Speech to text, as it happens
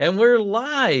And we're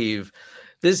live.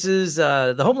 This is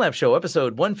the Home Lab Show,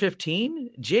 episode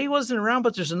 115. Jay wasn't around,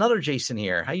 but there's another Jason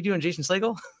here. How you doing, Jason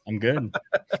Slagle? I'm good.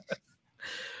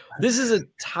 This is a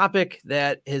topic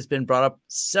that has been brought up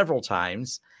several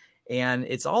times, and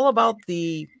it's all about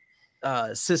the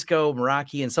Cisco,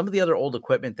 Meraki, and some of the other old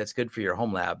equipment that's good for your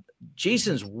home lab.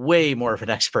 Jason's way more of an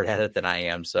expert at it than I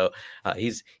am, so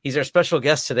he's our special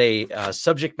guest today,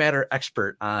 subject matter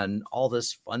expert on all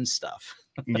this fun stuff.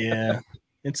 Yeah,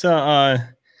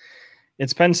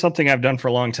 it's been something I've done for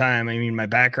a long time. I mean, my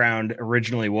background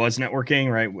originally was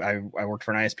networking, right? I worked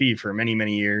for an ISP for many,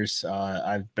 many years.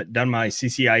 I've done my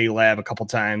CCIE lab a couple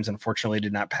times. Unfortunately,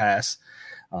 did not pass.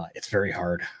 It's very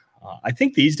hard. I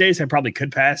think these days I probably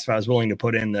could pass if I was willing to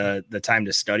put in the time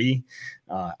to study,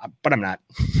 but I'm not.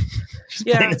 Just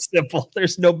plain and simple.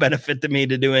 There's no benefit to me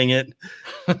to doing it.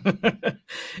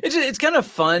 It's kind of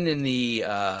fun in the,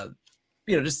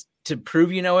 just to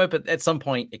prove you know it, but at some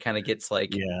point it kind of gets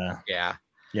like, yeah.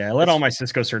 I let all my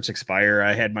Cisco certs expire.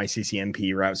 I had my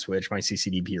CCNP route switch, my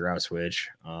CCDP route switch,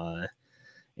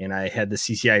 and I had the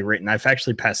CCI written. I've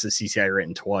actually passed the CCI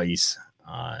written twice,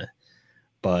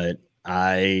 but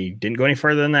I didn't go any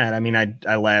further than that. I mean, I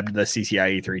labbed the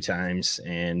CCIE 3 times,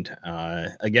 and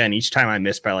again, each time I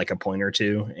missed by like a point or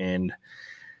two, and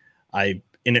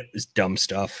it was dumb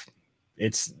stuff.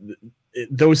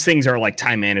 Those things are like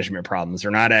time management problems.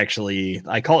 They're not actually,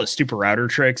 I call it stupid router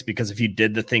tricks, because if you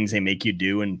did the things they make you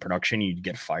do in production, you'd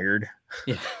get fired.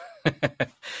 Yeah.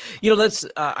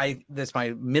 That's my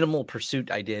minimal pursuit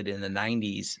I did in the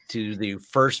 90s to the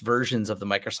first versions of the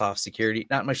Microsoft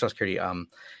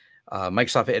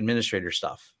Microsoft Administrator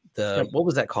stuff. What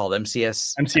was that called?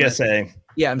 MCSA.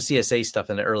 Yeah, MCSA stuff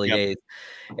in the early days.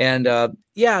 And some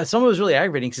of it was really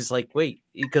aggravating because it's like, wait,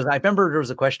 because I remember there was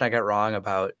a question I got wrong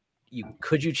about,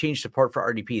 could you change support for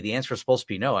RDP? The answer was supposed to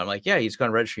be no. I'm like, yeah, he's going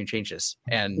to registry and change this.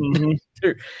 And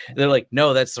they're like,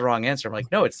 no, that's the wrong answer. I'm like,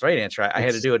 no, it's the right answer. I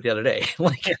had to do it the other day.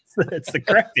 Like, it's the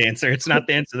correct answer. It's not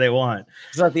the answer they want.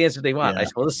 It's not the answer they want. Yeah. I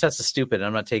said, well, this test is stupid.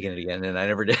 I'm not taking it again. And I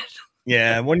never did.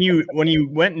 Yeah, when you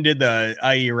went and did the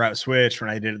IE route switch, when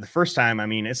I did it the first time, I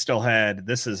mean, it still had,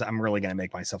 I'm really going to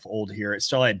make myself old here. It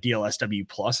still had DLSW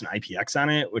Plus and IPX on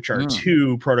it, which are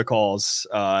two protocols.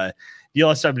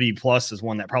 DLSW Plus is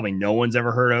one that probably no one's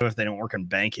ever heard of if they don't work in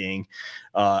banking.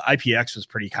 IPX was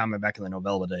pretty common back in the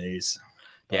Novella days.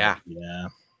 But, the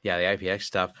IPX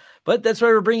stuff. But that's why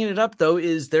we're bringing it up, though,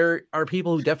 is there are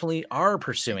people who definitely are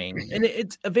pursuing, and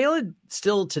it's available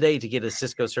still today to get a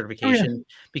Cisco certification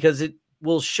because it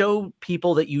will show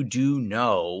people that you do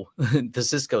know the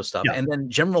Cisco stuff and then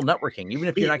general networking, even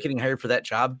if you're not getting hired for that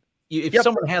job. If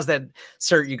someone has that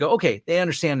cert, you go, okay, they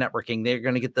understand networking. They're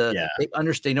going to get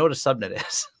they know what a subnet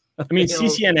is. I mean,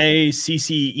 CCNA,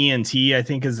 CCENT, I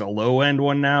think is the low end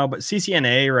one now, but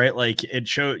CCNA, right? Like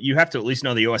you have to at least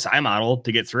know the OSI model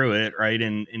to get through it, right?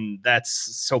 And that's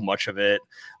so much of it.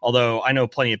 Although I know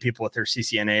plenty of people with their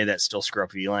CCNA that still screw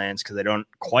up VLANs because they don't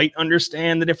quite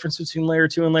understand the difference between layer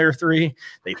 2 and layer 3.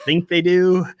 They think they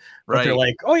do, but they're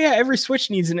like, oh yeah, every switch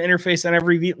needs an interface on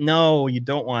every No, you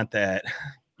don't want that.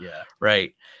 Yeah.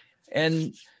 Right.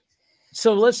 And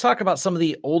so let's talk about some of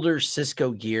the older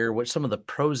Cisco gear, what some of the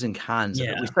pros and cons of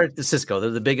it. We start with the Cisco. They're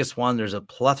the biggest one. There's a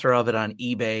plethora of it on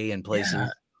eBay and places. Yeah.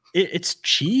 It's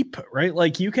cheap, right?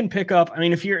 Like you can pick up, I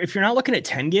mean, if you're not looking at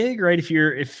 10 gig, right? If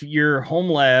your home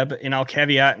lab, and I'll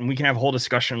caveat, and we can have a whole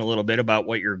discussion a little bit about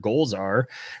what your goals are,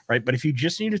 right? But if you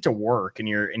just need it to work and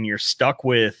you're stuck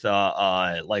with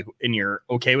and you're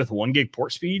okay with 1 gig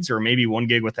port speeds, or maybe 1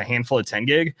 gig with a handful of 10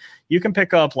 gig, you can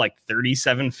pick up like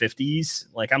 3750s.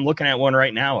 Like I'm looking at one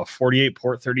right now, a 48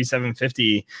 port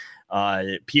 3750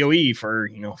 PoE for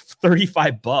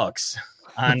 $35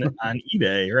 on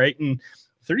eBay, right? And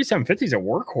 3750 is a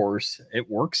workhorse. It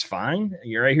works fine.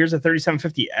 You're right. Here's a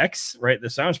 3750X, right? The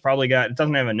sound's probably it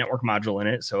doesn't have a network module in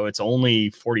it, so it's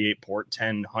only 48 port,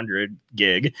 1000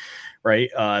 gig, right?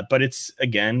 But it's,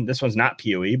 again, this one's not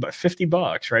PoE, but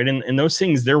 $50, right? And those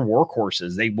things, they're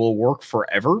workhorses. They will work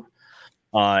forever,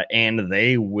 and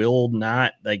they will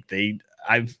not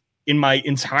in my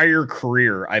entire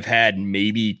career, I've had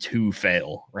maybe 2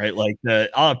 fail, right? Like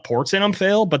I'll have ports in them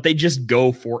fail, but they just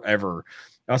go forever.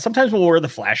 Sometimes we'll wear the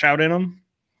flash out in them.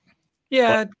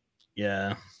 Yeah.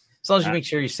 Yeah. As long as you make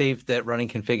sure you save that running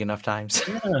config enough times.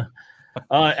 Yeah.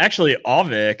 Actually,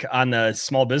 Avik on the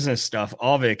small business stuff,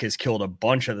 Avik has killed a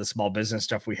bunch of the small business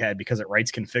stuff we had because it writes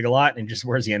config a lot and just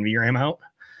wears the NVRAM out.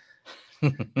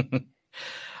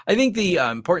 I think the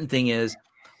important thing is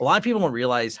a lot of people don't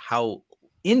realize how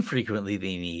infrequently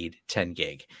they need 10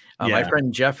 gig. My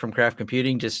friend Jeff from Craft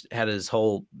Computing just had his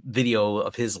whole video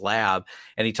of his lab,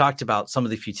 and he talked about some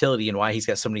of the futility and why he's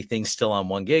got so many things still on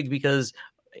 1 gig, because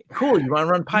cool, you want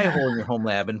to run Pi-hole in your home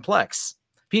lab and Plex.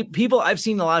 People, I've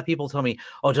seen a lot of people tell me,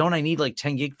 oh, don't I need like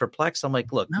 10 gig for Plex? I'm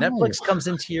like, look, no. Netflix comes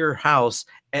into your house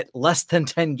at less than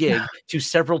 10 gig to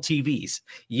several TVs.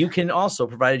 You can also,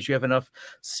 provided you have enough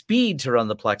speed to run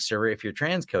the Plex server, if you're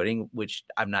transcoding, which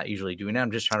I'm not usually doing now,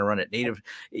 I'm just trying to run it native.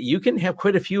 You can have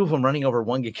quite a few of them running over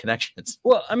 1 gig connections.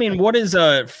 Well, I mean, what is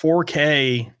a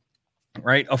 4K,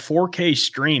 right? A 4K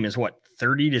stream is what,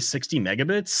 30 to 60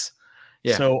 megabits?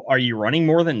 Yeah. So are you running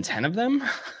more than 10 of them?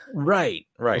 Right.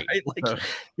 Like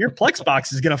your Plex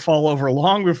box is going to fall over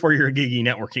long before your giggy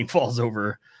networking falls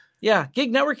over. Yeah.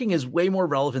 Gig networking is way more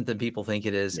relevant than people think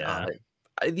it is. Yeah.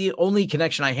 The only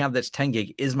connection I have that's 10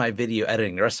 gig is my video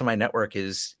editing. The rest of my network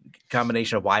is a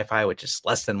combination of Wi-Fi, which is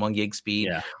less than 1 gig speed,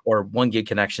 or 1 gig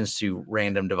connections to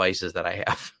random devices that I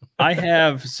have. I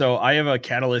have a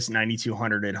Catalyst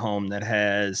 9200 at home that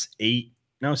has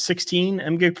 16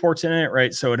 MGig ports in it,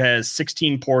 right? So it has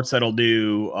 16 ports that'll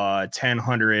do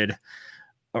 1000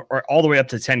 or all the way up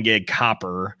to 10 gig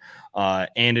copper,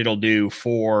 and it'll do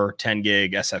 4 10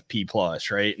 gig SFP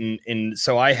plus, right? And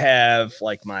so I have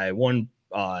like my one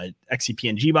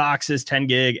XCPNG box is 10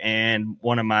 gig, and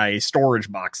one of my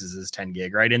storage boxes is 10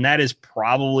 gig, right? And that is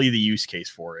probably the use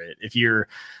case for it. If your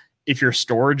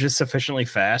storage is sufficiently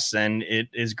fast, then it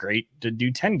is great to do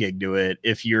 10 gig to it.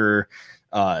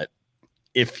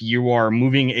 If you are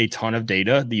moving a ton of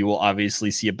data, you will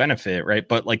obviously see a benefit, right?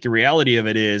 But like the reality of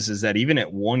it is that even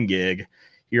at 1 gig,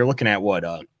 you're looking at what,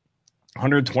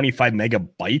 125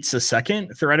 megabytes a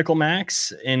second theoretical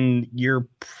max, and you're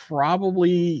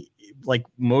probably, like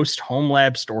most home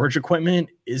lab storage equipment,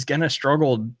 is going to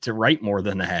struggle to write more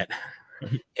than that.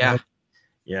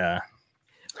 Yeah.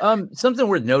 Something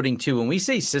worth noting too, when we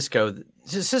say Cisco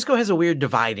has a weird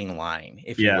dividing line,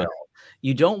 if you will.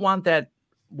 You don't want that.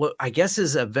 What I guess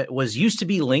was used to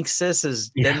be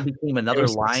Linksys, then became another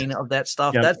line of that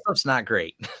stuff. That stuff's not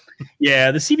great.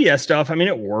 Yeah, the CBS stuff, I mean,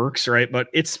 it works, right? But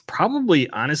it's probably,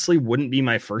 honestly, wouldn't be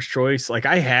my first choice. Like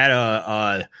I had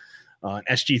an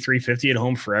SG350 at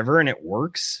home forever, and it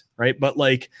works, right? But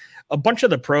like a bunch of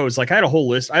the pros, like I have a whole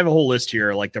list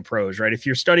here, like the pros, right? If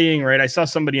you're studying, right? I saw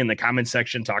somebody in the comment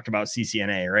section talked about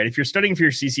CCNA, right? If you're studying for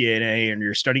your CCNA and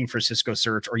you're studying for Cisco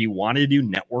Search, or you want to do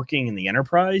networking in the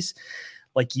enterprise,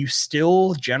 like you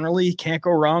still generally can't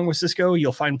go wrong with Cisco.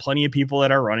 You'll find plenty of people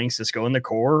that are running Cisco in the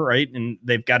core, right? And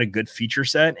they've got a good feature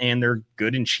set, and they're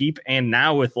good and cheap. And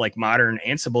now with like modern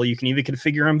Ansible, you can even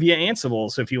configure them via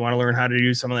Ansible. So if you want to learn how to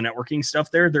do some of the networking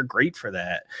stuff there, they're great for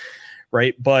that,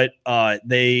 right? But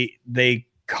they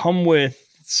come with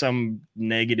some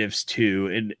negatives too.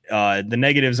 And the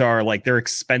negatives are like they're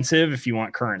expensive if you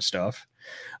want current stuff.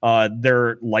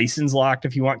 They're license locked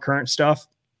if you want current stuff.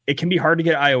 It can be hard to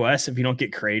get iOS if you don't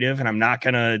get creative, and I'm not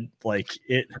gonna like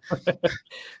it.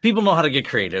 People know how to get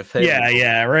creative.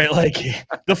 Yeah, right. Like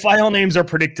the file names are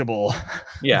predictable.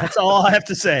 Yeah, that's all I have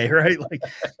to say, right? Like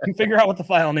you figure out what the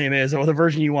file name is or the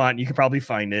version you want, you can probably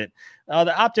find it.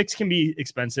 The optics can be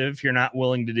expensive if you're not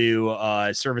willing to do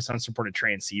service unsupported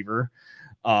transceiver.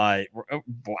 I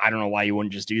don't know why you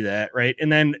wouldn't just do that, right?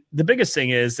 And then the biggest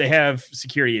thing is they have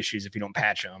security issues if you don't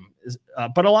patch them.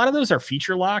 But a lot of those are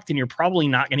feature locked, and you're probably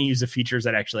not going to use the features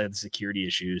that actually have the security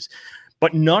issues.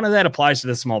 But none of that applies to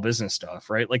the small business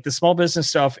stuff, right? Like the small business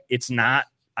stuff, it's not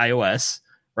iOS,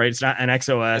 right? It's not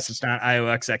NXOS, it's not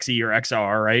iOS XE or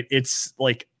XR, right? It's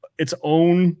like its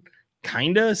own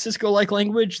kind of Cisco-like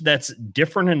language that's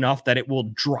different enough that it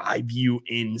will drive you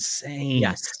insane.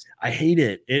 Yes. I hate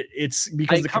it. It's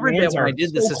because I covered that when I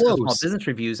did the Cisco Small Business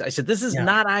reviews. I said, this is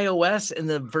not iOS in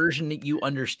the version that you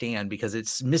understand, because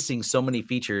it's missing so many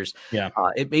features. Yeah.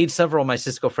 It made several of my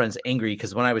Cisco friends angry,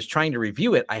 because when I was trying to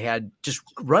review it, I had just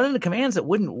running the commands that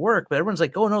wouldn't work. But everyone's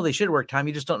like, oh, no, they should work, Tom.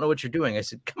 You just don't know what you're doing. I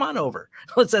said, come on over.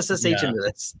 Let's SSH into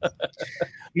this. I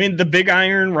mean, the big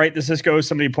iron, right? The Cisco,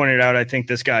 somebody pointed out, I think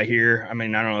this guy here, I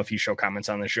mean, I don't know if you show comments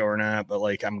on the show or not, but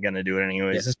like, I'm going to do it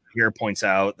anyways. Yeah. This here points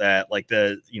out that like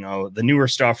the newer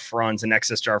stuff runs, and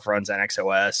Nexus stuff runs on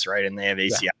XOS, right? And they have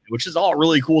ACI, which is all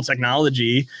really cool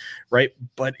technology, right?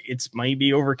 But it's might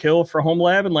be overkill for home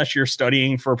lab unless you're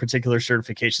studying for particular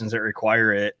certifications that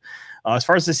require it. As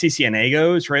far as the CCNA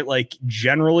goes, right, like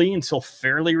generally until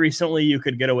fairly recently, you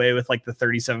could get away with like the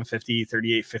 3750,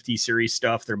 3850 series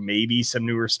stuff. There may be some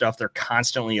newer stuff. They're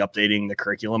constantly updating the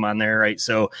curriculum on there, right?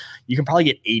 So you can probably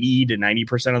get 80 to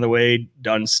 90% of the way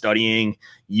done studying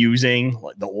using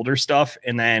the older stuff,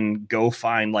 and then go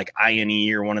find like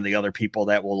INE or one of the other people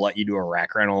that will let you do a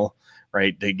rack rental,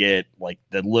 right, to get like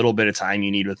the little bit of time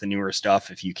you need with the newer stuff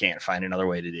if you can't find another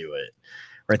way to do it.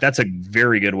 Right. That's a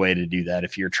very good way to do that.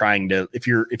 If you're trying to, if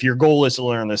your goal is to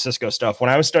learn the Cisco stuff. When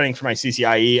I was studying for my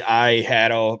CCIE,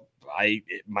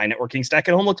 my networking stack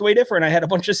at home looked way different. I had a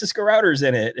bunch of Cisco routers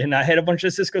in it, and I had a bunch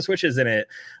of Cisco switches in it.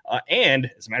 And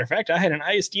as a matter of fact, I had an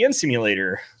ISDN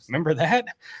simulator. Remember that?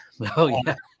 Oh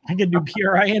yeah. I could do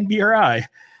PRI and BRI.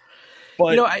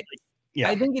 But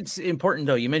I think it's important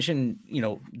though. You mentioned,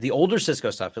 the older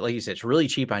Cisco stuff, like you said, it's really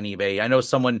cheap on eBay. I know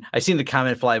I've seen the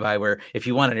comment fly by where if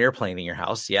you want an airplane in your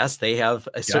house, yes, they have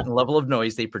a certain level of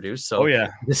noise they produce. So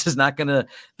this is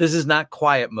not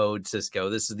quiet mode Cisco.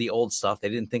 This is the old stuff. They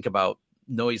didn't think about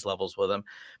noise levels with them.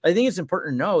 But I think it's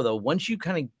important to know though, once you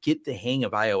kind of get the hang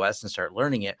of iOS and start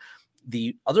learning it,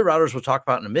 the other routers we'll talk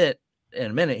about in a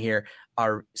minute here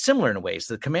are similar in ways.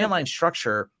 The command line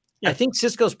structure, I think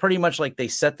Cisco's pretty much like they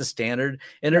set the standard,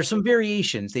 and there's some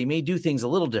variations. They may do things a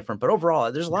little different, but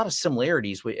overall, there's a lot of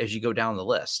similarities as you go down the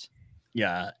list.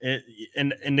 Yeah.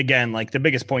 And again, like the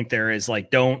biggest point there is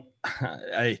like,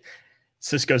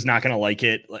 Cisco's not going to like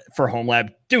it for home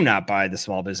lab. Do not buy the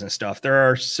small business stuff. There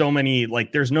are so many,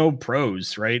 like there's no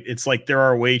pros, right? It's like, there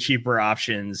are way cheaper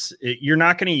options. You're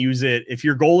not going to use it. If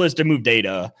your goal is to move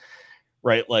data,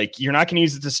 right? Like you're not going to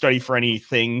use it to study for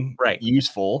anything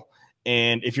useful.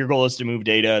 And if your goal is to move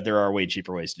data, there are way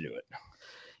cheaper ways to do it.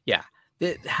 Yeah.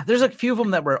 There's a few of them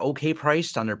that were okay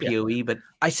priced on their PoE, but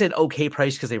I said okay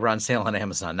priced because they were on sale on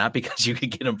Amazon, not because you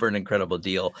could get them for an incredible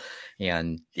deal.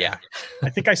 And I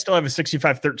think I still have a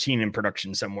 6513 in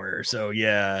production somewhere. So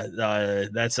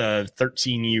that's a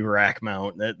 13U rack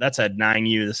mount. That's a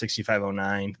 9U, the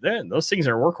 6509. Those things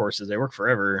are workhorses. They work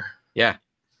forever. Yeah.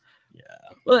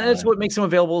 Well, that's what makes them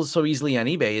available so easily on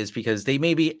eBay, is because they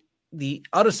may be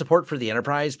out of support for the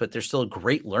enterprise, but they're still a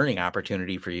great learning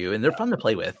opportunity for you, and they're fun to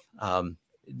play with.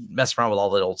 Mess around with all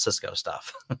the old Cisco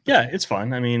stuff. Yeah, it's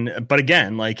fun. I mean, but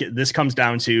again, like this comes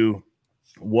down to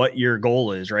what your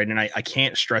goal is, right? And I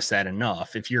can't stress that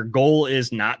enough. If your goal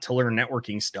is not to learn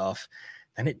networking stuff,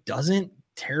 then it doesn't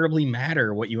terribly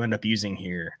matter what you end up using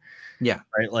here. Yeah.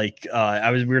 Right. Like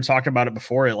we were talking about it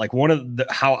before. Like one of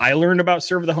how I learned about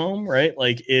Serve the Home, right?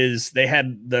 Like is they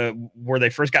had where they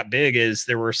first got big is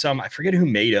there were I forget who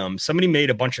made them. Somebody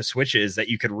made a bunch of switches that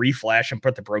you could reflash and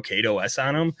put the Brocade OS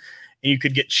on them, and you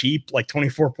could get cheap like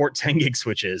 24 port 10 gig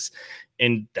switches.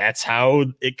 And that's how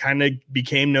it kind of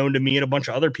became known to me and a bunch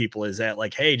of other people, is that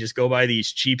like, hey, just go buy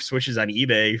these cheap switches on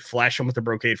eBay, flash them with the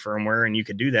Brocade firmware, and you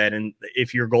could do that. And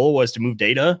if your goal was to move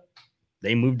data,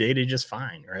 they move data just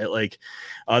fine, right? Like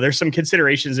there's some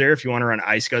considerations there if you want to run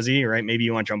iSCSI, right? Maybe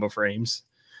you want jumbo frames.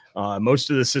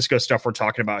 Most of the Cisco stuff we're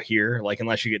talking about here, like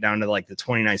unless you get down to like the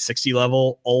 2960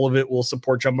 level, all of it will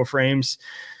support jumbo frames.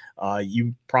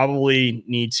 You probably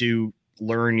need to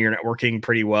learn your networking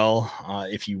pretty well.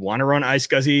 If you want to run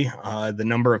iSCSI, the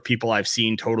number of people I've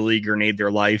seen totally grenade their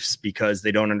lives because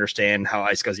they don't understand how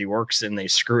iSCSI works and they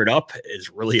screw it up is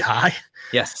really high.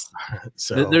 Yes.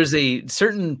 So there's a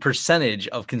certain percentage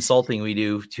of consulting we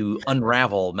do to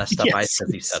unravel messed up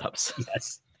iSCSI setups.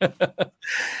 Yes.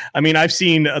 I mean, I've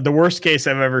seen the worst case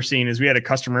I've ever seen is we had a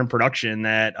customer in production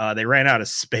that they ran out of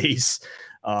space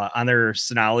on their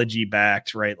Synology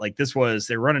backed, right? Like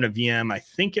they're running a VM. I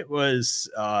think it was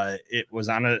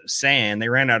on a SAN. They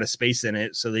ran out of space in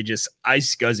it. So they just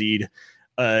iSCSI'd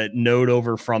a node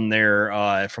over from their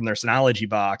Synology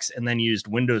box, and then used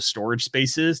Windows storage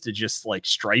spaces to just like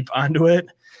stripe onto it.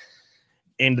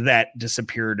 And that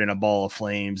disappeared in a ball of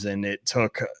flames. And it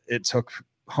took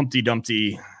Humpty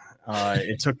Dumpty.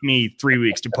 It took me 3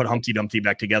 weeks to put Humpty Dumpty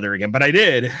back together again, but I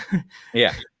did.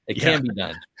 Yeah. It can be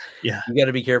done. Yeah. You got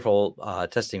to be careful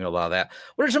testing a lot of that.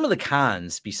 What are some of the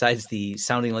cons besides the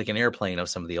sounding like an airplane of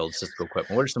some of the old Cisco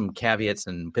equipment? What are some caveats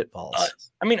and pitfalls?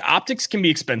 I mean, optics can be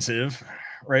expensive,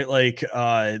 right? Like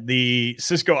the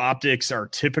Cisco optics are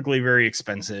typically very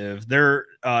expensive. They're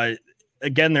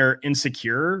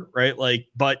insecure, right? Like,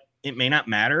 but it may not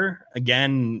matter.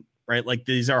 Again, right? Like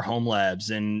these are home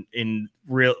labs, and the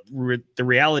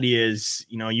reality is,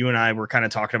 you and I were kind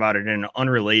of talking about it in an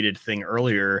unrelated thing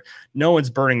earlier. No one's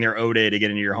burning their O-Day to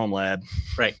get into your home lab.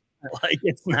 Right. Like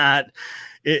it's not,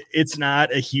 it's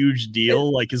not a huge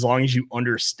deal. Like, as long as you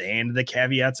understand the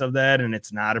caveats of that and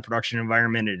it's not a production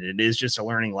environment and it is just a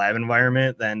learning lab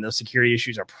environment, then those security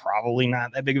issues are probably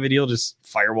not that big of a deal. Just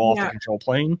firewall off the control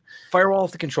plane. Firewall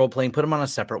off the control plane, put them on a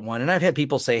separate one. And I've had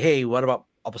people say, hey, what about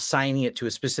assigning it to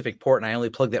a specific port, and I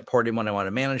only plug that port in when I want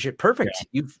to manage it? Perfect.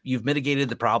 Yeah. You've mitigated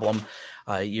the problem.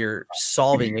 You're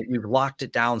solving it. You've locked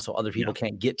it down so other people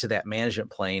can't get to that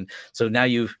management plane. So now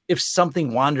if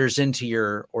something wanders into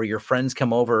your friends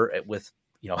come over with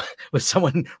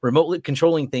someone remotely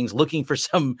controlling things, looking for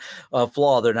some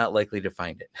flaw, they're not likely to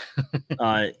find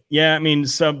it. Yeah, I mean,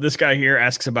 so this guy here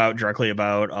asks directly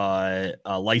about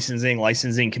licensing.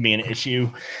 Licensing can be an issue.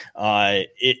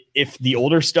 If the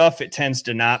older stuff, it tends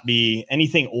to not be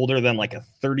anything older than like a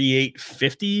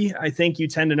 3850. I think you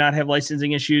tend to not have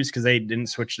licensing issues because they didn't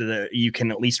switch to you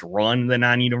can at least run the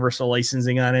non-universal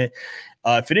licensing on it.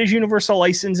 If it is universal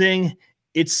licensing,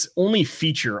 it's only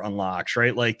feature unlocks,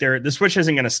 right? Like the switch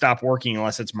isn't going to stop working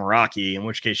unless it's Meraki, in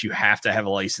which case you have to have a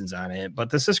license on it.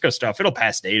 But the Cisco stuff, it'll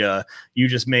pass data. You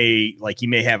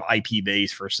may have IP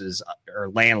base versus or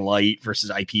LAN light versus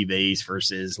IP base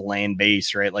versus LAN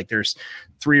base, right? Like there's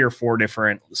 3 or 4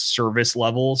 different service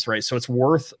levels, right? So it's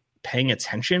worth paying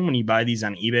attention when you buy these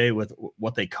on eBay with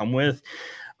what they come with.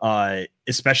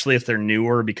 Especially if they're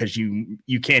newer, because you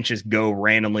can't just go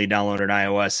randomly download an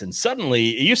iOS and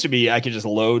suddenly it used to be I could just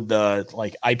load the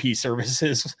like IP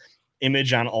services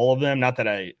image on all of them. Not that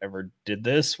I ever did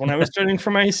this when I was studying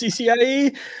for my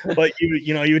CCIE, but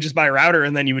you would just buy a router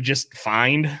and then you would just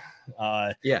find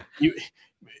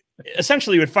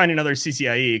essentially you would find another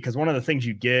CCIE, because one of the things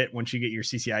you get once you get your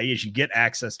CCIE is you get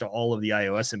access to all of the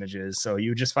iOS images. So you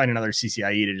would just find another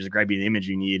CCIE to just grab you the image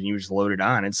you need and you just load it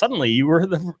on. And suddenly you were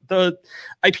the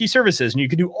IP services and you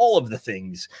could do all of the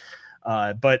things.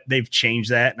 But they've changed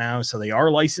that now. So they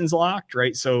are license locked,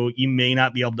 right? So you may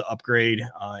not be able to upgrade.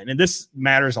 And this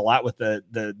matters a lot with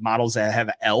the models that have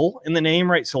L in the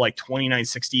name, right? So like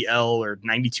 2960L or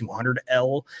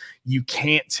 9200L, you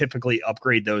can't typically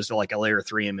upgrade those to like a layer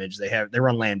 3 image. They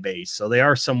run LAN based. So they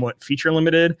are somewhat feature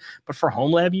limited, but for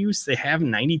home lab use, they have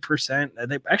 90%.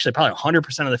 They actually probably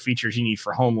 100% of the features you need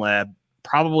for home lab.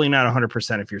 Probably not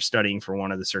 100% if you're studying for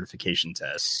one of the certification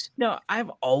tests. No, I've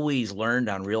always learned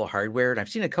on real hardware, and I've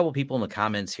seen a couple people in the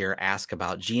comments here ask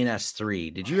about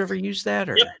GNS3. Did you ever use that?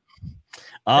 Or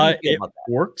it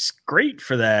works great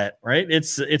for that, right?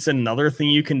 It's another thing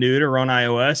you can do to run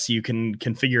iOS. You can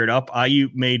configure it up. You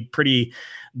made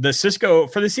the Cisco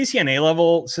for the CCNA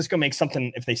level. Cisco makes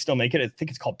something, if they still make it, I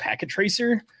think it's called Packet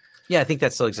Tracer. Yeah, I think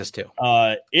that still exists too.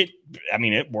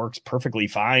 It works perfectly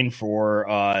fine for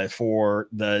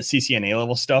the CCNA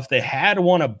level stuff. They had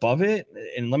one above it,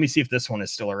 and let me see if this one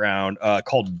is still around.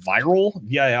 Called Viral,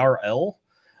 VIRL.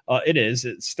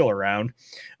 It's still around,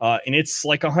 and it's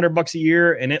like $100 a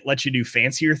year, and it lets you do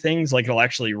fancier things. Like it'll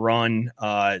actually run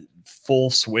full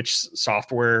switch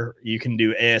software. You can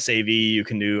do ASAV, you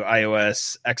can do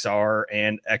iOS XR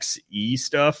and XE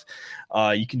stuff.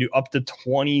 You can do up to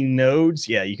 20 nodes.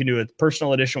 Yeah, you can do a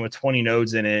personal edition with 20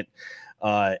 nodes in it,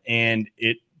 and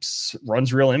it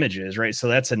runs real images, right? So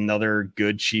that's another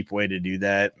good, cheap way to do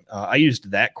that. I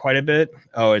used that quite a bit.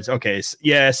 Oh, it's okay.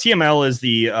 Yeah, CML is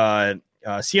the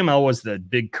CML was the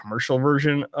big commercial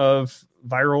version of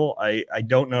Viral. I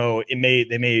don't know. They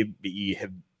may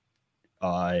have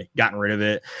gotten rid of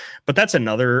it, but that's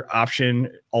another option,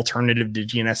 alternative to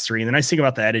GNS3. And the nice thing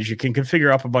about that is you can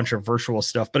configure up a bunch of virtual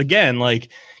stuff. But again,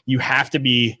 like you have to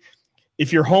be,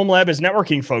 if your home lab is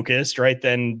networking focused, right,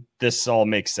 then this all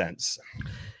makes sense.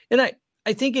 And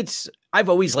I think I've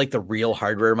always liked the real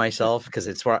hardware myself, because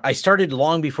it's where I started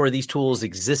long before these tools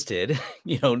existed,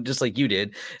 just like you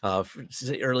did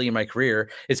early in my career.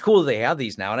 It's cool that they have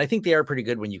these now. And I think they are pretty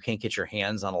good when you can't get your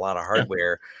hands on a lot of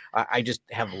hardware. Yeah. I just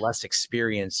have less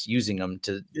experience using them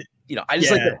to, I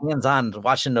just like the hands-on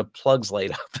watching the plugs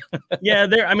light up. Yeah.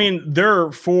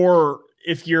 They're for,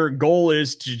 if your goal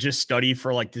is to just study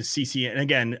for like the CC, and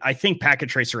again, I think Packet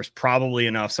Tracer is probably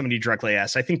enough. Somebody directly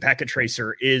asked, I think Packet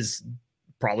Tracer is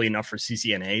probably enough for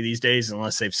CCNA these days,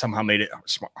 unless they've somehow made it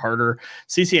harder.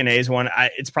 CCNA is one.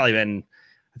 It's probably been,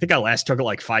 I think I last took it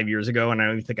like 5 years ago, and I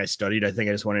don't even think I studied. I think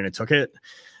I just went in and took it.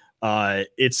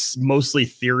 It's mostly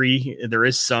theory. There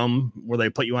is some where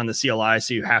they put you on the CLI,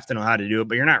 so you have to know how to do it,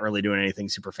 but you're not really doing anything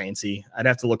super fancy. I'd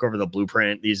have to look over the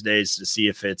blueprint these days to see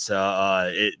if it's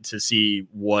to see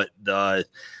what the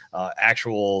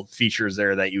actual features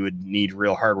there that you would need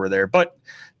real hardware there. But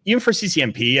even for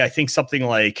CCNP, I think something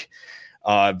like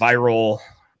Viral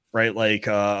right? Like,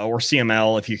 or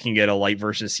CML, if you can get a light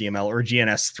versus CML, or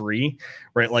GNS3,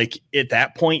 right? Like at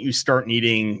that point, you start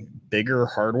needing bigger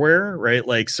hardware, right?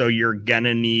 Like, so you're going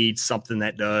to need something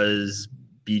that does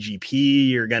BGP.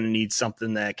 You're going to need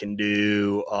something that can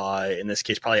do, in this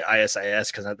case, probably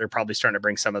ISIS, because they're probably starting to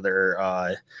bring some of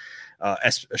their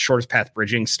shortest path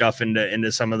bridging stuff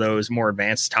into some of those more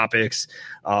advanced topics.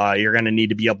 You're going to need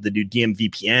to be able to do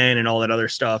DMVPN and all that other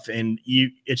stuff. And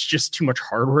it's just too much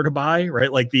hardware to buy,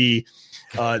 right? Like the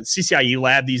CCIE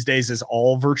lab these days is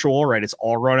all virtual, right? It's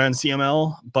all run on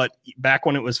CML. But back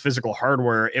when it was physical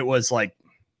hardware, it was like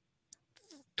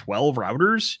 12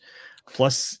 routers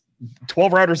plus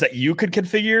 12 routers that you could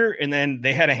configure, and then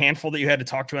they had a handful that you had to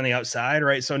talk to on the outside,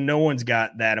 right? So no one's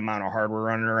got that amount of hardware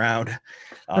running around.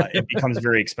 It becomes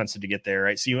very expensive to get there,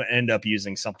 right? So you end up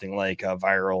using something like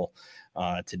Viral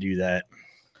to do that.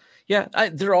 Yeah,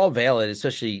 they're all valid,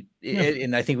 especially,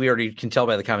 and I think we already can tell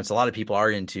by the comments, a lot of people are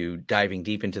into diving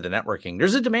deep into the networking.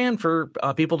 There's a demand for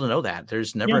people to know that.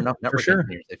 There's never enough networking. For sure.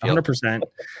 100%.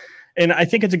 And I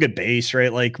think it's a good base,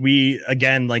 right? Like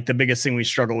like the biggest thing we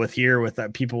struggle with here with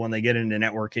people when they get into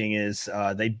networking is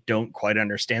they don't quite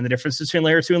understand the difference between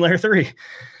layer 2 and layer 3.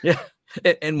 Yeah.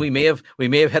 And we may have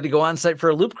had to go on site for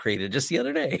a loop created just the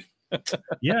other day.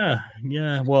 Yeah.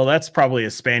 Well, that's probably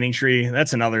a spanning tree.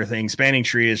 That's another thing. Spanning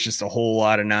tree is just a whole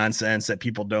lot of nonsense that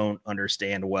people don't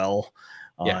understand well.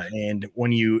 And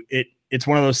when it's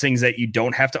one of those things that you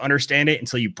don't have to understand it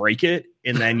until you break it,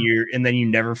 and then you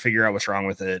never figure out what's wrong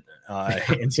with it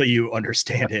until you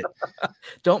understand it.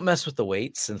 Don't mess with the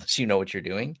weights unless you know what you're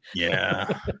doing.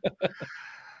 Yeah.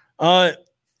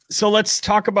 So let's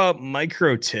talk about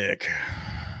MikroTik.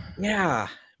 Yeah.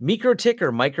 MikroTik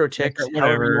or MikroTik,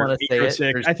 however you want to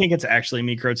say it. I think it's actually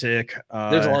MikroTik.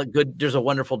 There's a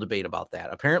wonderful debate about that.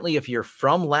 Apparently, if you're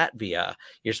from Latvia,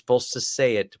 you're supposed to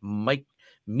say it MikroTik.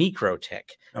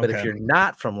 But if you're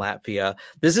not from Latvia,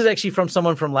 this is actually from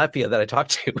someone from Latvia that I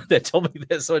talked to that told me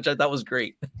this, which I thought was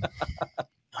great.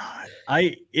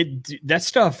 That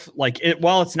stuff, like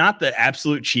while it's not the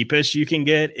absolute cheapest you can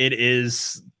get, it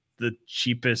is the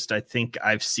cheapest I think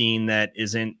I've seen that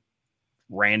isn't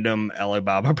random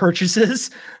Alibaba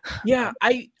purchases. Yeah,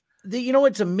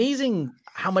 it's amazing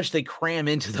how much they cram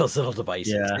into those little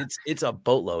devices. Yeah. It's a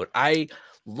boatload. I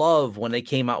love when they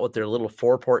came out with their little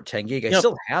 4-port 10 gig. I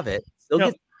still have it. Still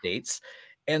get updates.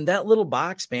 And that little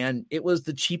box, man, it was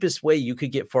the cheapest way you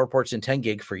could get 4 ports and 10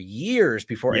 gig for years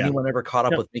before anyone ever caught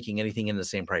up with making anything in the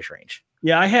same price range.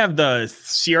 Yeah, I have the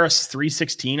CRS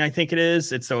 316, I think it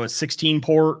is. It's a 16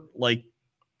 port, like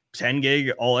 10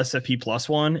 gig all SFP plus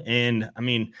one. And I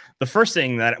mean, the first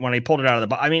thing that when I pulled it out of the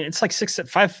box, I mean, it's like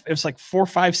 $600,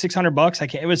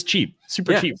 $600. It was cheap,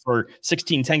 super cheap for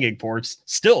 16 10 gig ports.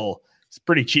 Still, it's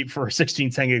pretty cheap for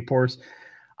 16 10 gig ports.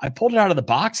 I pulled it out of the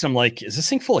box and I'm like, is this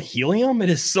thing full of helium? It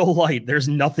is so light. There's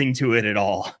nothing to it at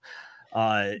all.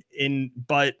 But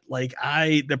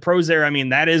the pros there, I mean,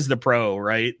 that is the pro,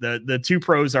 right? The two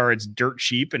pros are it's dirt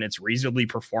cheap and it's reasonably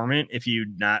performant if you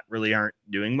aren't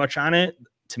doing much on it.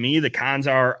 To me, the cons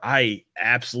are I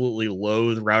absolutely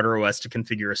loathe router OS to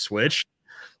configure a switch.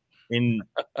 In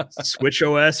Switch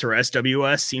OS or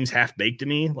SWS seems half baked to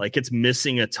me. Like it's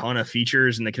missing a ton of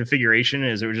features, and the configuration,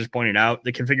 as it was just pointed out,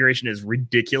 the configuration is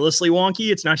ridiculously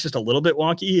wonky. It's not just a little bit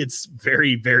wonky; it's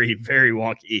very, very, very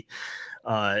wonky.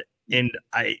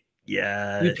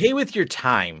 You pay with your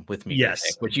time with me.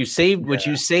 Yes, which you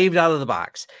saved out of the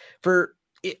box.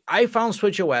 I found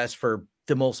Switch OS for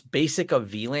the most basic of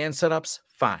VLAN setups.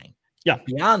 Fine. Yeah.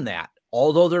 Beyond that,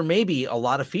 although there may be a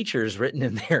lot of features written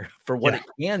in there for what it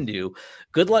can do,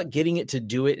 good luck getting it to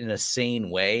do it in a sane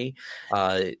way.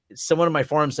 Someone in my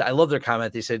forums, I love their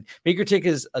comment. They said, MikroTik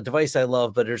is a device I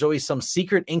love, but there's always some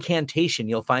secret incantation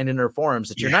you'll find in their forums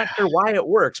that you're not sure why it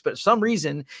works, but for some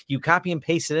reason you copy and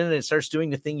paste it in and it starts doing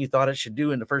the thing you thought it should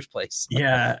do in the first place.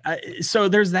 Yeah. So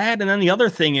there's that. And then the other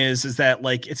thing is that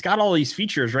like, it's got all these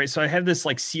features, right? So I have this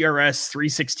like CRS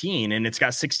 316 and it's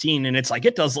got 16 and it's like,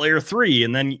 it does layer 3.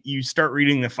 And then you start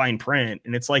reading the fine print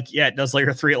and it's like, it does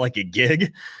layer 3 at like a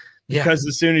gig. Because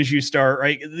as soon as you start,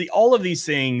 right, all of these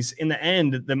things in the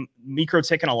end, the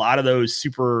MikroTik and a lot of those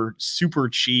super, super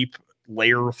cheap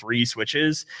layer 3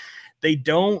 switches,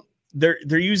 they're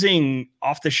using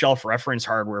off the shelf reference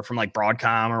hardware from like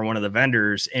Broadcom or one of the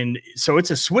vendors. And so it's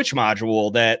a switch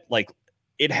module that like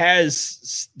it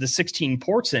has the 16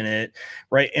 ports in it,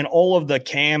 right? And all of the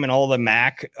CAM and all the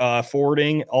MAC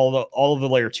forwarding, all of the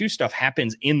layer 2 stuff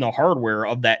happens in the hardware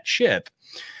of that chip.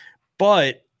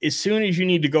 But as soon as you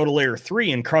need to go to layer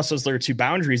 3 and cross those layer 2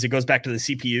 boundaries, it goes back to the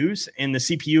CPUs, and the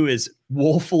CPU is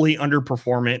woefully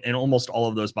underperformant in almost all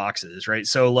of those boxes, right?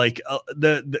 So like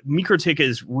the MikroTik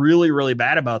is really, really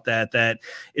bad about that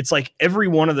it's like every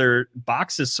one of their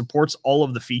boxes supports all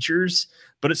of the features,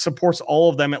 but it supports all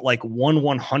of them at like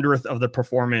 1/100th of the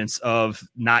performance of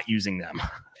not using them.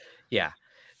 Yeah.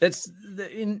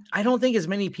 I don't think as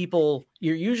many people,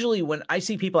 you're usually, when I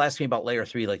see people ask me about layer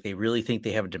 3, like they really think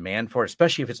they have a demand for it,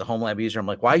 especially if it's a home lab user. I'm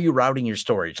like, why are you routing your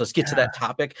storage? Let's get to that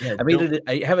topic. Yeah,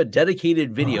 I have a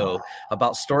dedicated video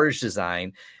about storage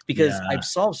design because I've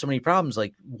solved so many problems.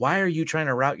 Like, why are you trying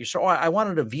to route your storage? I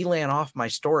wanted a VLAN off my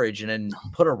storage and then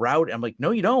put a route. I'm like,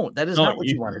 no, you don't. That is not what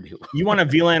you want to do. You want a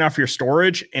VLAN off your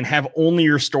storage and have only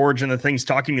your storage and the things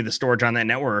talking to the storage on that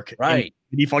network. Right.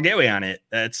 Default gateway on it.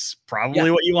 That's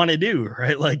probably what you want to do,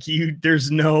 right? Like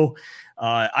there's no,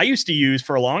 I used to use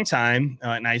for a long time,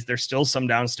 and there's still some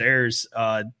downstairs.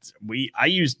 I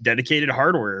used dedicated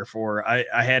hardware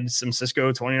I had some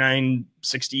Cisco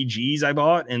 2960Gs I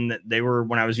bought, and they were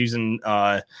when I was using,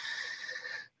 what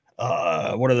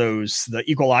are those? The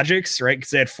Equalogics, right?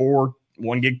 Because they had 4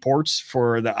 1 gig ports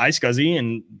for the iSCSI,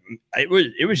 and it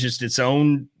was just its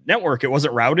own network. It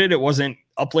wasn't routed. It wasn't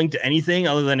uplinked to anything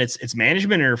other than its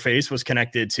management interface was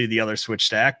connected to the other switch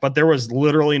stack, but there was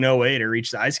literally no way to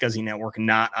reach the iSCSI network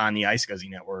not on the iSCSI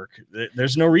network.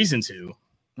 There's no reason to.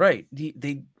 Right.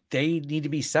 They need to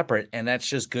be separate, and that's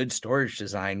just good storage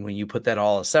design. When you put that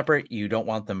all separate, you don't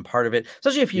want them part of it,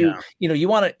 especially if you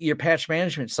want your patch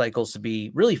management cycles to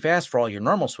be really fast for all your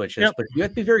normal switches, but you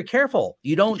have to be very careful.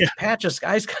 You don't patch a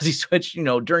iSCSI switch,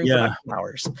 during production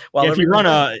hours. If you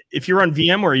run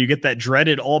VMware, you get that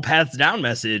dreaded all paths down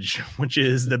message, which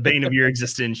is the bane of your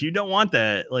existence. You don't want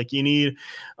that. Like you need,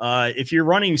 if you're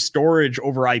running storage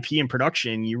over IP in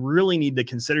production, you really need to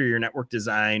consider your network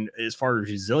design as far as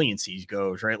resiliency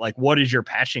goes, right? Like, what is your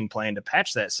patching plan to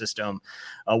patch that system?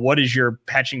 What is your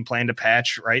patching plan to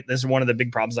patch, right? This is one of the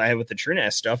big problems I have with the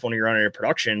TrueNAS stuff when you're running a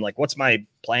production. Like, what's my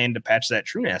plan to patch that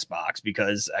TrueNAS box?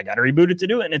 Because I got to reboot it to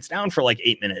do it, and it's down for like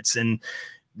 8 minutes. And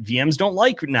VMs don't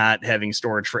like not having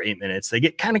storage for 8 minutes. They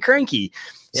get kind of cranky.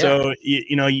 Yeah. So,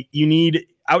 you need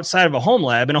outside of a home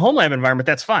lab, in a home lab environment,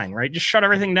 that's fine, right? Just shut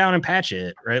everything down and patch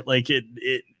it, right? Like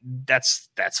that's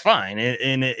fine.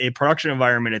 In a production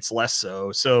environment, it's less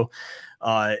so. So,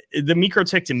 the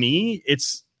MikroTik to me,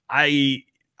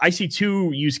 I see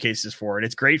 2 use cases for it.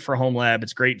 It's great for home lab.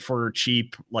 It's great for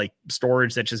cheap, like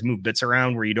storage that just move bits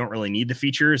around where you don't really need the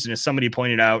features. And as somebody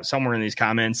pointed out somewhere in these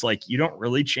comments, like you don't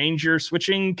really change your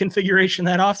switching configuration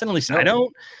that often. At least I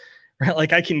don't. Right?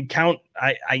 Like I can count.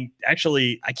 I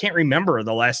can't remember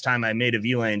the last time I made a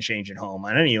VLAN change at home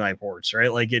on any of my ports.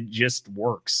 Right? Like it just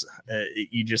works.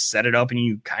 You just set it up and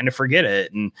you kind of forget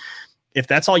it. And if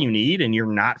that's all you need and you're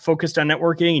not focused on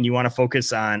networking and you want to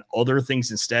focus on other things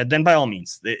instead, then by all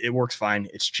means, it works fine.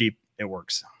 It's cheap. It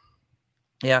works.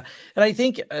 Yeah. And I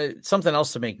think something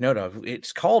else to make note of,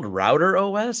 it's called Router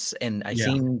OS. And I've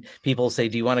seen people say,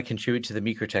 do you want to contribute to the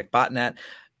MikroTik botnet?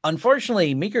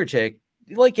 Unfortunately, MikroTik,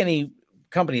 like any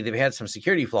company, they've had some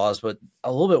security flaws, but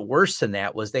a little bit worse than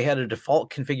that was they had a default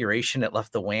configuration that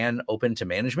left the WAN open to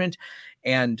management.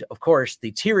 And of course,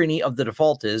 the tyranny of the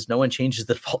default is no one changes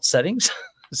the default settings.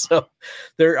 So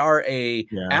there are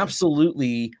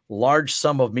absolutely large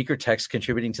sum of MikroTiks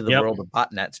contributing to the world of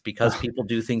botnets because people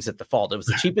do things at default. It was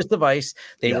the cheapest device.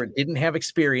 They didn't have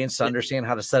experience to understand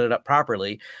how to set it up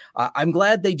properly. I'm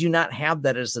glad they do not have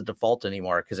that as the default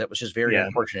anymore because that was just very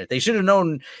unfortunate. They should have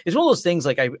known. It's one of those things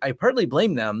like I partly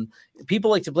blame them.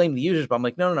 People like to blame the users, but I'm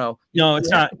like, no, it's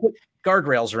not. Put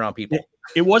guardrails around people.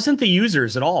 It wasn't the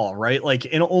users at all, right? Like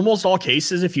in almost all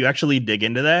cases, if you actually dig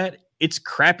into that, it's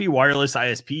crappy wireless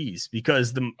ISPs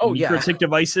because the MikroTik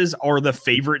devices are the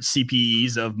favorite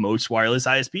CPEs of most wireless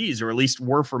ISPs, or at least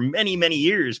were for many, many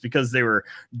years because they were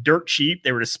dirt cheap.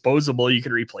 They were disposable. You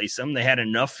could replace them. They had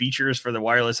enough features for the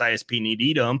wireless ISP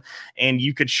need them, and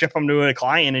you could ship them to a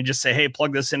client and just say, hey,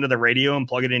 plug this into the radio and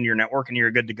plug it into your network and you're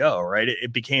good to go, right?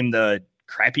 It became the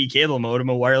crappy cable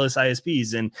modem of wireless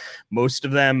ISPs, and most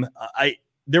of them,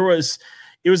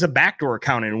 it was a backdoor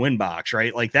account in Winbox,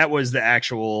 right? Like that was the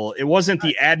actual, it wasn't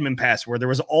the admin password. There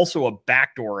was also a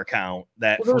backdoor account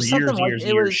that for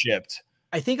years shipped.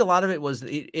 I think a lot of it was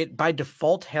it by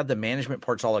default had the management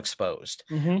ports all exposed,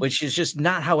 which is just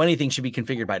not how anything should be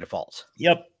configured by default.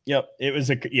 Yep. It was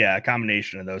a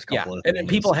combination of those couple of things. And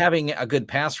people having a good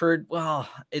password, well,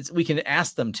 we can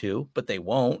ask them to, but they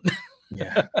won't.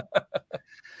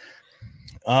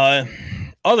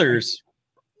 Others.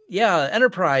 Yeah,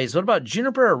 enterprise. What about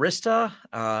Juniper, Arista,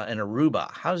 and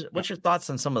Aruba? What's your thoughts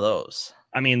on some of those?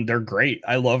 I mean, they're great.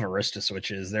 I love Arista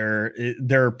switches.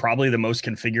 They're probably the most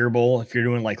configurable if you're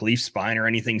doing like leaf spine or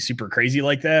anything super crazy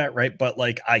like that, right? But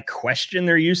like I question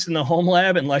their use in the home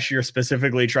lab unless you're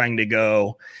specifically trying to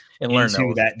go and learn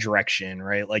into that direction,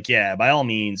 right? Like, yeah, by all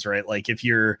means, right? Like if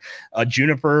you're a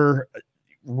Juniper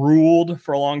ruled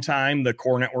for a long time the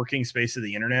core networking space of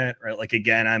the internet, right? Like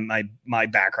again, my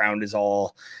background is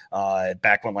all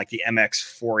back when like the MX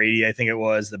 480, I think it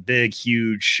was, the big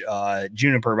huge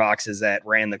Juniper boxes that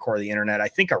ran the core of the internet. I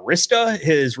think Arista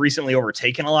has recently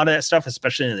overtaken a lot of that stuff,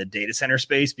 especially in the data center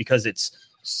space, because it's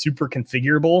super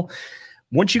configurable.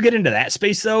 Once you get into that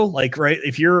space though, like, right,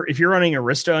 if you're running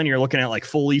Arista and you're looking at like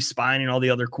full leaf spine and all the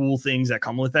other cool things that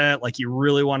come with that, like you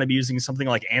really want to be using something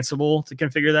like Ansible to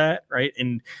configure that, right?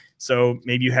 And so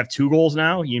maybe you have two goals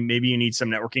now. Maybe you need some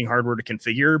networking hardware to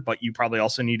configure, but you probably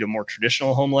also need a more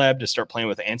traditional home lab to start playing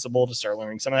with Ansible to start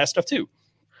learning some of that stuff too.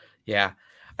 Yeah.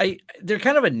 They're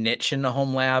kind of a niche in the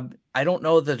home lab. I don't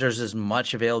know that there's as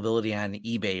much availability on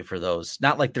eBay for those,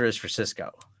 not like there is for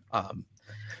Cisco.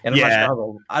 And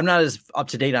I'm not as up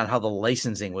to date on how the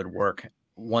licensing would work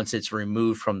once it's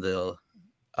removed from the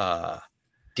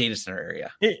data center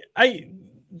area.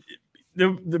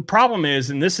 The problem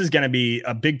is, and this is going to be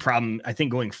a big problem, I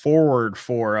think, going forward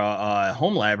for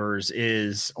home labbers,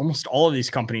 is almost all of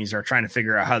these companies are trying to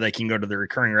figure out how they can go to the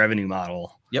recurring revenue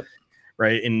model. Yep.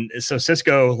 Right. And so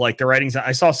Cisco, like the writings,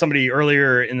 I saw somebody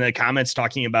earlier in the comments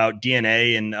talking about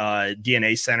DNA and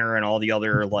DNA Center and all the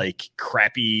other like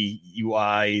crappy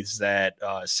UIs that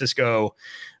Cisco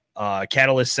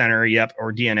Catalyst Center,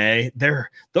 or DNA.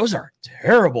 Those are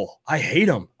terrible. I hate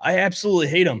them. I absolutely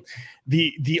hate them.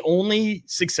 The only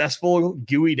successful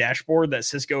GUI dashboard that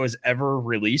Cisco has ever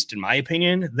released, in my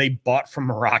opinion, they bought from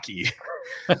Meraki.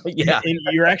 Yeah. And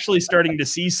you're actually starting to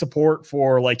see support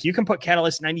for, like, you can put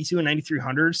Catalyst 92 and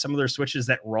 9300, some of their switches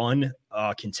that run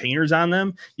containers on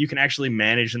them. You can actually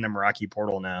manage in the Meraki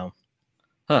portal now.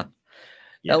 Huh.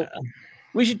 Yeah. Now,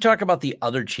 we should talk about the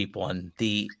other cheap one.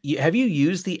 Have you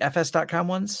used the fs.com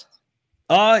ones?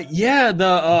 Yeah,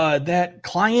 that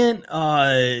client,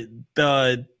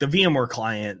 the VMware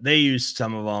client, they use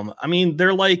some of them. I mean,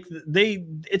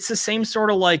 it's the same sort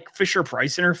of like Fisher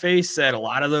Price interface that a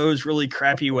lot of those really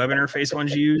crappy web interface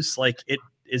ones use. Like, it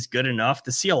is good enough.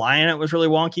 The CLI in it was really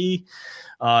wonky.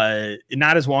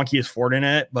 Not as wonky as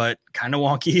Fortinet, but kind of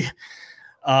wonky.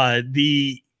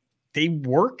 They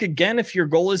work, again, if your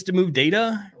goal is to move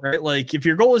data, right? Like if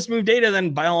your goal is to move data, then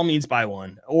by all means buy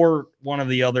one, or one of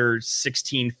the other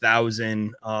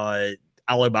 16,000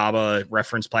 Alibaba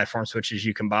reference platform switches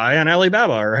you can buy on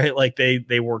Alibaba, right? Like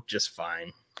they work just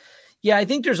fine. Yeah, I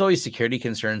think there's always security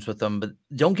concerns with them, but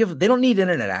they don't need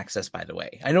internet access, by the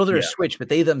way. I know they're a switch, but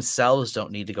they themselves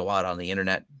don't need to go out on the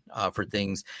internet for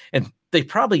things. And they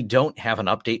probably don't have an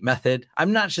update method.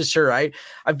 I'm not just sure.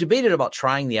 I've debated about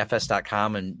trying the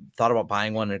fs.com and thought about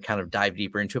buying one and kind of dive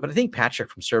deeper into it. But I think Patrick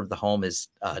from Serve the Home has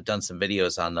done some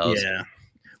videos on those. Yeah.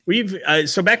 We've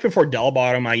so back before Dell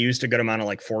bought them, I used a good amount of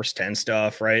like Force 10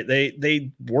 stuff, right?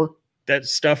 They work that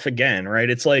stuff again, right?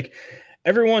 It's like,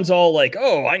 everyone's all like,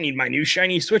 oh, I need my new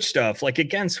shiny switch stuff. Like,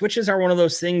 again, switches are one of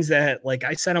those things that, like,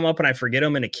 I set them up and I forget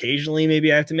them. And occasionally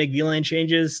maybe I have to make VLAN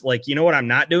changes. Like, you know what I'm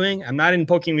not doing? I'm not in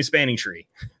poking the spanning tree.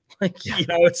 Like, you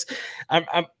know,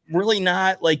 I'm really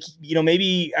not, like, you know,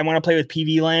 maybe I want to play with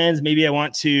PV-LANs. Maybe I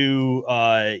want to,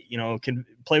 can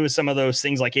play with some of those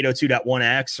things like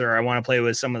 802.1x, or I want to play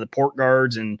with some of the port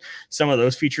guards and some of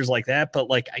those features like that. But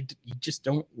like, you just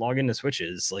don't log into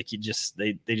switches. Like,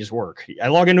 they just work. I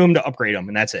log into them to upgrade them,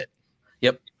 and that's it.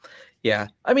 Yep. Yeah.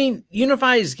 I mean,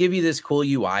 Unifies give you this cool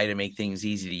UI to make things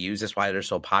easy to use. That's why they're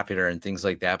so popular and things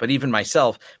like that. But even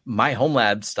myself, my home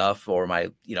lab stuff, or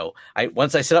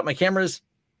once I set up my cameras,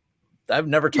 I've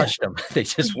never touched them. They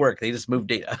just work. They just move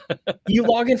data. You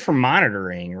log in for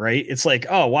monitoring, right? It's like,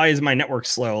 oh, why is my network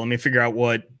slow? Let me figure out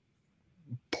what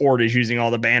port is using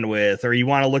all the bandwidth. Or you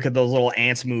want to look at those little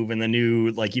ants move in the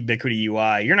new like Ubiquity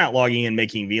UI. You're not logging in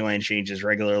making VLAN changes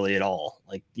regularly at all.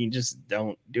 Like, you just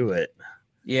don't do it.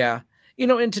 Yeah.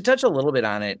 And to touch a little bit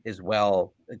on it as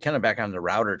well, kind of back on the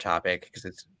router topic,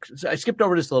 because I skipped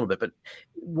over this a little bit, but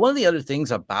one of the other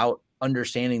things about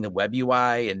understanding the web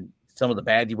UI and some of the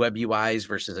bad web UIs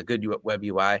versus a good web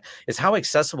UI is how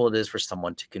accessible it is for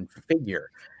someone to configure.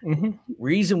 Mm-hmm.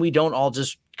 Reason we don't all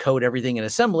just code everything in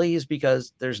assembly is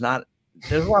because there's a lot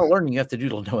of learning you have to do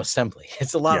to know assembly.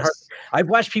 It's a lot hard. I've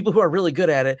watched people who are really good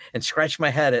at it and scratch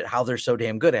my head at how they're so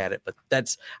damn good at it, but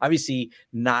that's obviously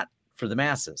not for the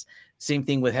masses. Same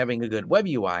thing with having a good web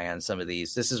UI on some of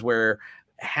these. This is where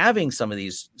having some of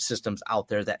these systems out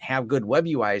there that have good web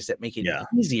UIs that make it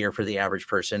easier for the average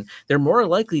person, they're more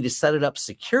likely to set it up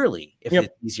securely if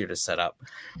it's easier to set up.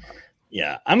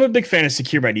 Yeah, I'm a big fan of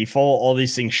secure by default. All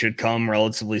these things should come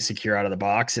relatively secure out of the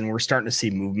box, and we're starting to see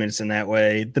movements in that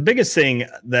way. The biggest thing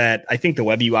that I think the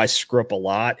web UI screw up a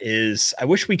lot is I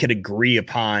wish we could agree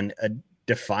upon a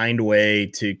defined way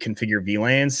to configure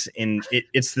VLANs, and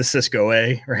it's the Cisco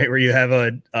way, right? Where you have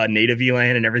a native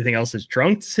VLAN and everything else is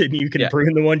trunked, and you can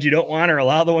prune the ones you don't want or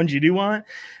allow the ones you do want.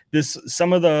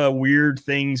 Some of the weird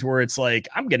things where it's like,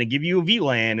 I'm going to give you a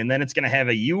VLAN, and then it's going to have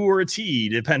a U or a T,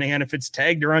 depending on if it's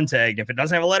tagged or untagged. If it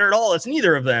doesn't have a letter at all, it's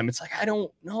neither of them. It's like, I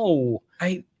don't know.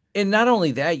 And not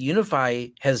only that, Unify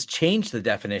has changed the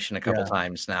definition a couple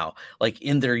times now, like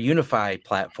in their Unify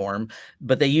platform,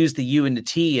 but they use the U and the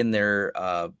T in their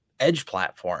Edge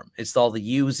platform. It's all the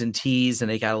U's and T's, and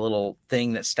they got a little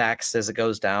thing that stacks as it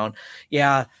goes down.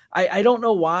 Yeah, I don't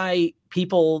know why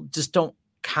people just don't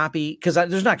copy, because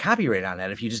there's not copyright on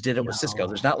that if you just did it with Cisco.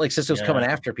 There's not like Cisco's coming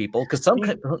after people, because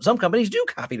some companies do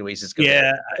copy the way Cisco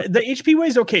did. The HP way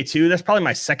is okay too. That's probably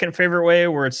my second favorite way,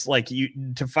 where it's like you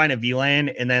to find a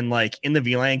VLAN, and then like in the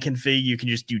VLAN config you can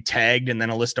just do tagged and then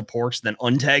a list of ports, then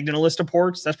untagged and a list of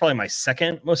ports. That's probably my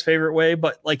second most favorite way.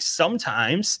 But like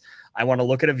sometimes I want to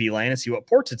look at a VLAN and see what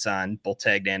ports it's on, both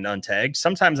tagged and untagged.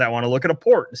 Sometimes I want to look at a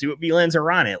port and see what VLANs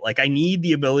are on it. Like I need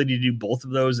the ability to do both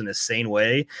of those in a sane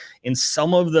way. In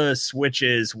some of the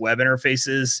switches, web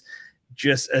interfaces,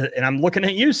 and I'm looking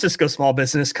at you, Cisco small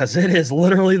business, because it is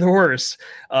literally the worst.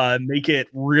 Make it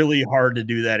really hard to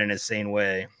do that in a sane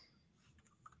way.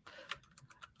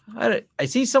 I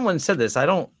see someone said this. I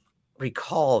don't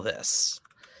recall this.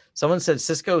 Someone said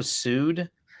Cisco sued.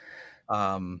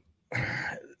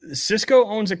 Cisco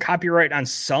owns a copyright on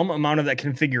some amount of that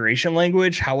configuration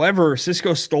language. However,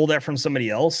 Cisco stole that from somebody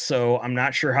else, so I'm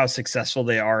not sure how successful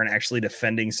they are in actually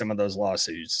defending some of those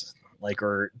lawsuits,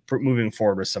 or moving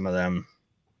forward with some of them.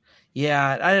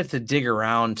 Yeah, I'd have to dig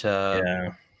around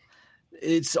to.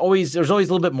 There's always a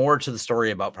little bit more to the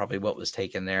story about probably what was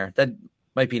taken there. That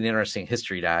might be an interesting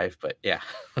history dive, but yeah.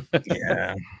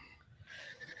 Yeah.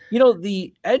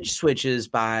 The Edge switches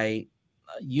by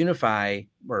Unify,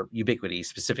 or Ubiquiti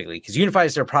specifically, because Unify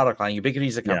is their product line, Ubiquiti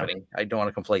is a company. I don't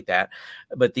want to conflate that,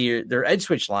 but their Edge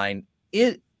switch line,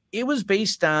 it was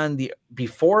based on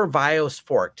before Vios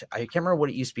forked. I can't remember what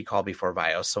it used to be called before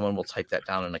Vios. Someone will type that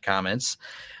down in the comments,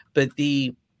 but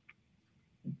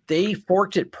they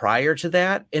forked it prior to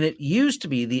that, and it used to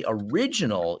be the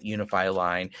original Unify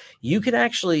line. You could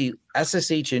actually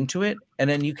SSH into it, and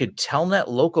then you could telnet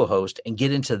localhost and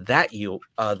get into that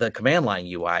the command line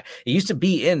UI. It used to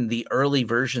be in the early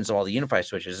versions of all the Unify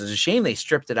switches. It's a shame they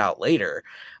stripped it out later,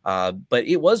 but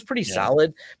it was pretty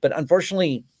solid. But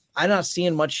unfortunately, I'm not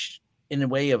seeing much in the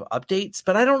way of updates,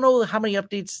 but I don't know how many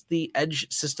updates the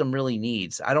Edge system really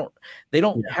needs. They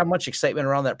don't have much excitement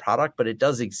around that product, but it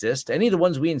does exist. Any of the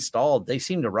ones we installed, they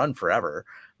seem to run forever,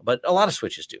 but a lot of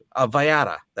switches do.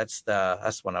 Viata, that's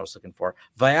the one I was looking for.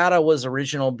 Viata was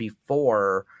original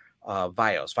before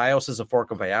Vios. Vios is a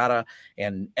fork of Viata,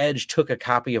 and Edge took a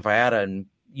copy of Viata and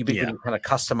Ubiquiti kind of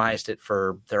customized it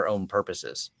for their own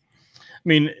purposes. I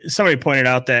mean, somebody pointed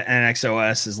out that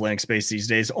NXOS is Linux-based these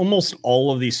days. Almost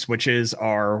all of them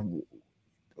are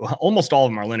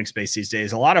Linux-based these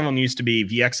days. A lot of them used to be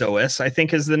VXOS, I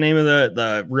think is the name of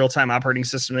the real-time operating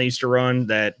system they used to run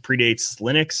that predates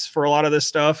Linux for a lot of this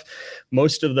stuff.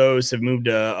 Most of those have moved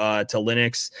to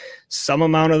Linux. Some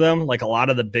amount of them, like a lot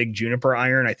of the big Juniper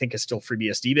Iron, I think is still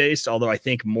FreeBSD-based, although I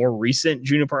think more recent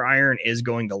Juniper Iron is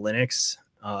going to Linux.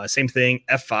 Same thing.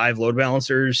 F5 load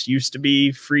balancers used to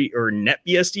be free or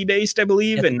NetBSD based, I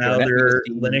believe, and now they're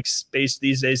Linux based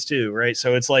these days too, right?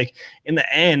 So it's like in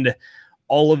the end,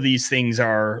 all of these things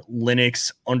are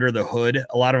Linux under the hood.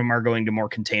 A lot of them are going to more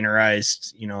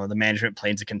containerized. The management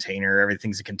plane's a container,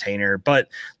 everything's a container. But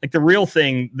like the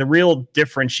real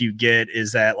difference you get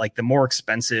is that like the more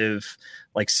expensive,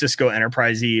 like Cisco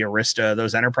Enterprise-y, Arista,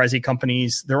 those enterprise-y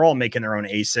companies, they're all making their own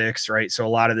ASICs, right? So a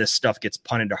lot of this stuff gets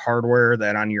punted to hardware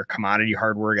that on your commodity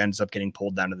hardware ends up getting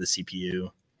pulled down to the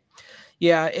CPU.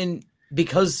 Yeah, and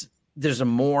because there's a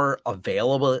more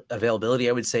availability,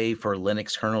 I would say, for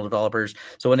Linux kernel developers.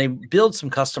 So when they build some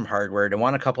custom hardware, they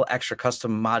want a couple extra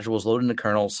custom modules loaded in the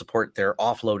kernel, support their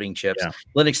offloading chips. Yeah.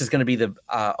 Linux is going to be the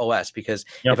OS, because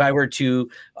if I were to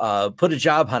put a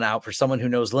job hunt out for someone who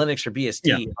knows Linux or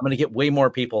BSD, I'm going to get way more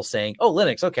people saying, "Oh,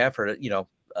 Linux, okay, I've heard it."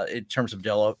 In terms of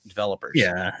developers.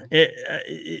 Yeah.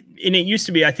 It used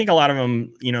to be, I think a lot of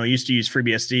them, used to use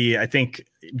FreeBSD. I think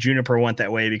Juniper went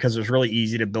that way because it was really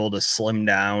easy to build a slim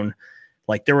down.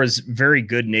 Like there was very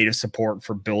good native support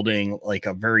for building like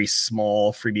a very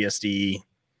small FreeBSD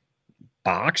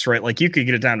box, right? Like you could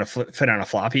get it down to fit on a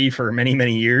floppy for many,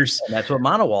 many years. And that's what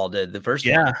Monowall did. The first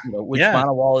one, which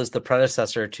Monowall is the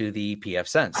predecessor to the PF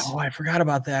Sense. Oh, I forgot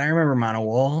about that. I remember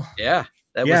Monowall. Yeah.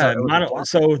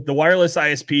 So the wireless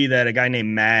ISP that a guy named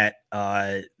Matt,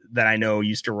 that I know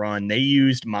used to run, they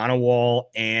used Monowall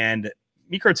and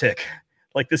MikroTik.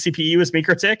 Like the CPU was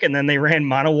MikroTik, and then they ran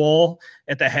Monowall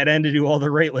at the head end to do all the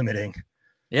rate limiting.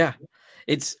 Yeah.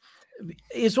 It's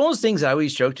one of those things I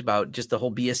always joked about, just the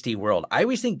whole BSD world. I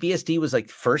always think BSD was like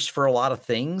first for a lot of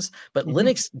things, but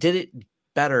Linux did it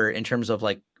better in terms of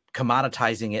like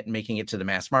commoditizing it and making it to the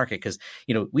mass market. Because,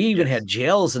 we even had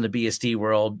jails in the BSD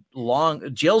world.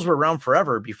 Jails were around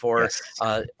forever before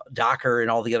Docker and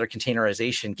all the other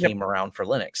containerization came around for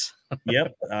Linux.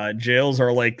 Jails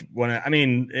are like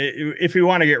if we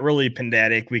want to get really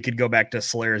pedantic, we could go back to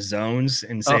Solaris zones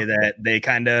and say that they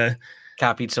kind of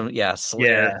copied some,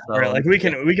 right. Like we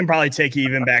can probably take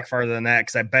even back farther than that,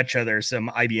 because I bet you there's some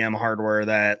IBM hardware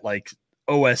that like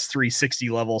OS 360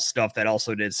 level stuff that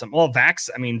also did some. Well,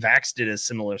 Vax did a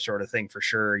similar sort of thing for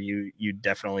sure. You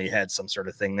definitely had some sort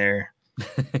of thing there.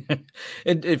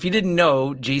 And if you didn't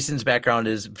know, Jason's background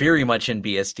is very much in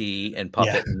BSD and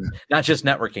Puppet, and not just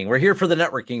networking. We're here for the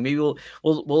networking. Maybe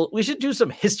we should do some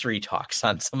history talks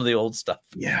on some of the old stuff.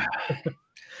 Yeah.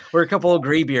 We're a couple of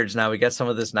graybeards now. We got some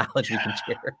of this knowledge we can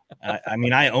share.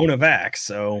 I own a Vax,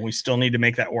 so we still need to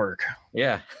make that work.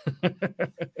 Yeah.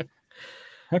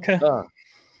 Okay.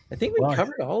 I think we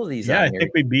covered all of these. Yeah, I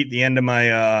think we beat the end of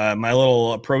my my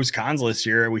little pros cons list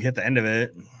here. We hit the end of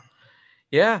it.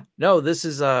 Yeah. No, this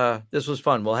was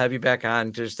fun. We'll have you back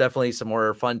on. There's definitely some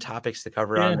more fun topics to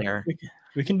cover on there.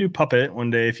 We can do Puppet one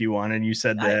day if you want. And you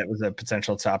said that was a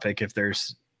potential topic if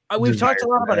there's. We've talked a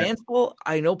lot about Ansible.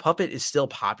 I know Puppet is still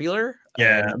popular.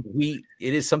 Yeah. It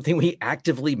is something we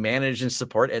actively manage and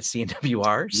support at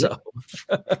CNWR. So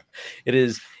it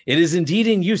is indeed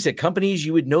in use at companies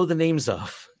you would know the names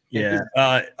of. Yeah.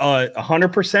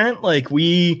 100%. Like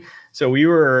we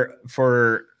were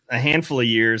for a handful of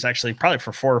years, actually probably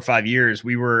for 4 or 5 years,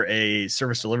 we were a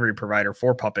service delivery provider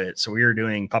for Puppet. So we were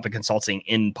doing Puppet consulting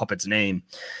in Puppet's name.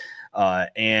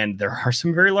 And there are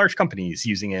some very large companies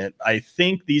using it. I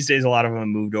think these days a lot of them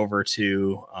moved over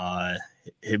to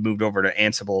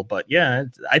Ansible, but yeah,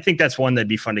 I think that's one that'd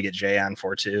be fun to get Jay on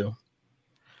for too.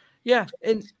 Yeah,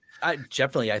 and I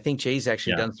think Jay's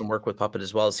actually done some work with Puppet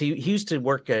as well. So he used to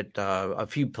work at a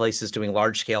few places doing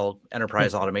large scale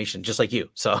enterprise automation, just like you.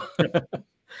 So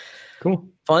cool,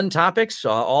 fun topics,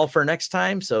 all for next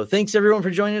time. So thanks everyone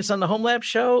for joining us on the Home Lab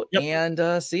show,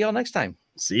 and see y'all next time.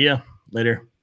 See ya later.